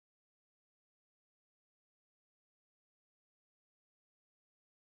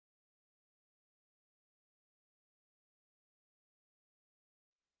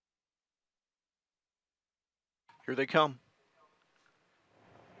Here they come.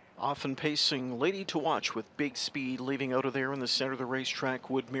 Often pacing, Lady to Watch with big speed, leaving out of there in the center of the racetrack,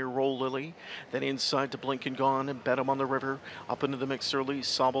 Woodmere Roll Lily. Then inside to Blink and Gone and Bet 'em on the River. Up into the mix early,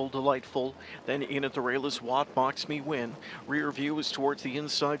 Sobble Delightful. Then in at the rail is Watt Box Me Win. Rear view is towards the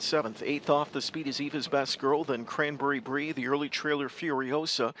inside seventh. Eighth off the speed is Eva's Best Girl. Then Cranberry Brie, the early trailer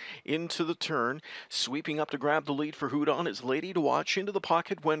Furiosa into the turn. Sweeping up to grab the lead for Houdon is Lady to Watch into the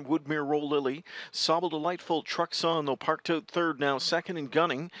pocket when Woodmere Roll Lily. Sobble Delightful trucks on, though parked out third now, second and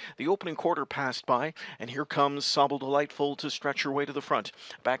gunning. The opening quarter passed by, and here comes Sobble Delightful to stretch her way to the front.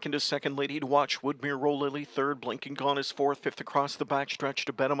 Back into second, Lady to Watch. Woodmere Roll Lily third. Blink and Gone is fourth. Fifth across the back stretch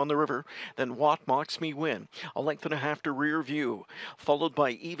to Bet 'em on the River. Then Watt Mocks Me Win. A length and a half to rear view. Followed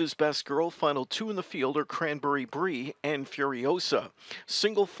by Eva's Best Girl. Final two in the field are Cranberry Brie and Furiosa.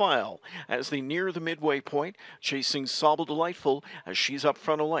 Single file as they near the midway point, chasing Sobble Delightful as she's up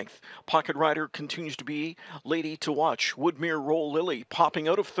front a length. Pocket Rider continues to be Lady to Watch. Woodmere Roll Lily popping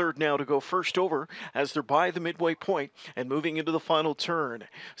out of third now to go first over as they're by the midway point and moving into the final turn.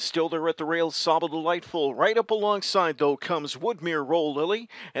 Still there at the rails, Sobble Delightful. Right up alongside, though, comes Woodmere Roll Lily,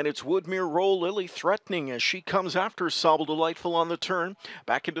 and it's Woodmere Roll Lily threatening as she comes after Sobble Delightful on the turn.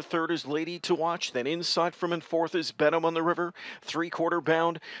 Back into third is Lady to Watch. Then inside from in fourth is Bet 'em on the River. Three-quarter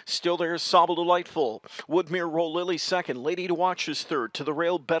bound. Still there is Sobble Delightful. Woodmere Roll Lily second. Lady to Watch is third. To the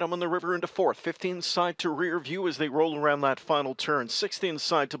rail, Bet 'em on the River into fourth. Fifth inside to rear view as they roll around that final turn. Sixth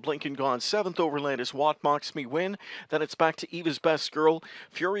inside to Blink and Gone. Seventh overland is Watt Mocks Me Win. Then it's back to Eva's Best Girl,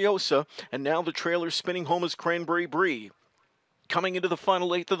 Furiosa, and now the trailer spinning home is Cranberry Brie. Coming into the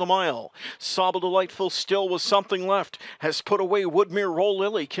final eighth of the mile, Sobble Delightful still with something left, has put away Woodmere Roll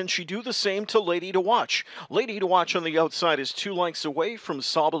Lily. Can she do the same to Lady to Watch? Lady to Watch on the outside is 2 lengths away from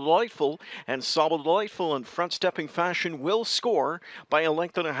Sobble Delightful, and Sobble Delightful in front-stepping fashion will score by a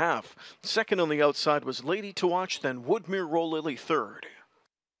length and a half. Second on the outside was Lady to Watch, then Woodmere Roll Lily third.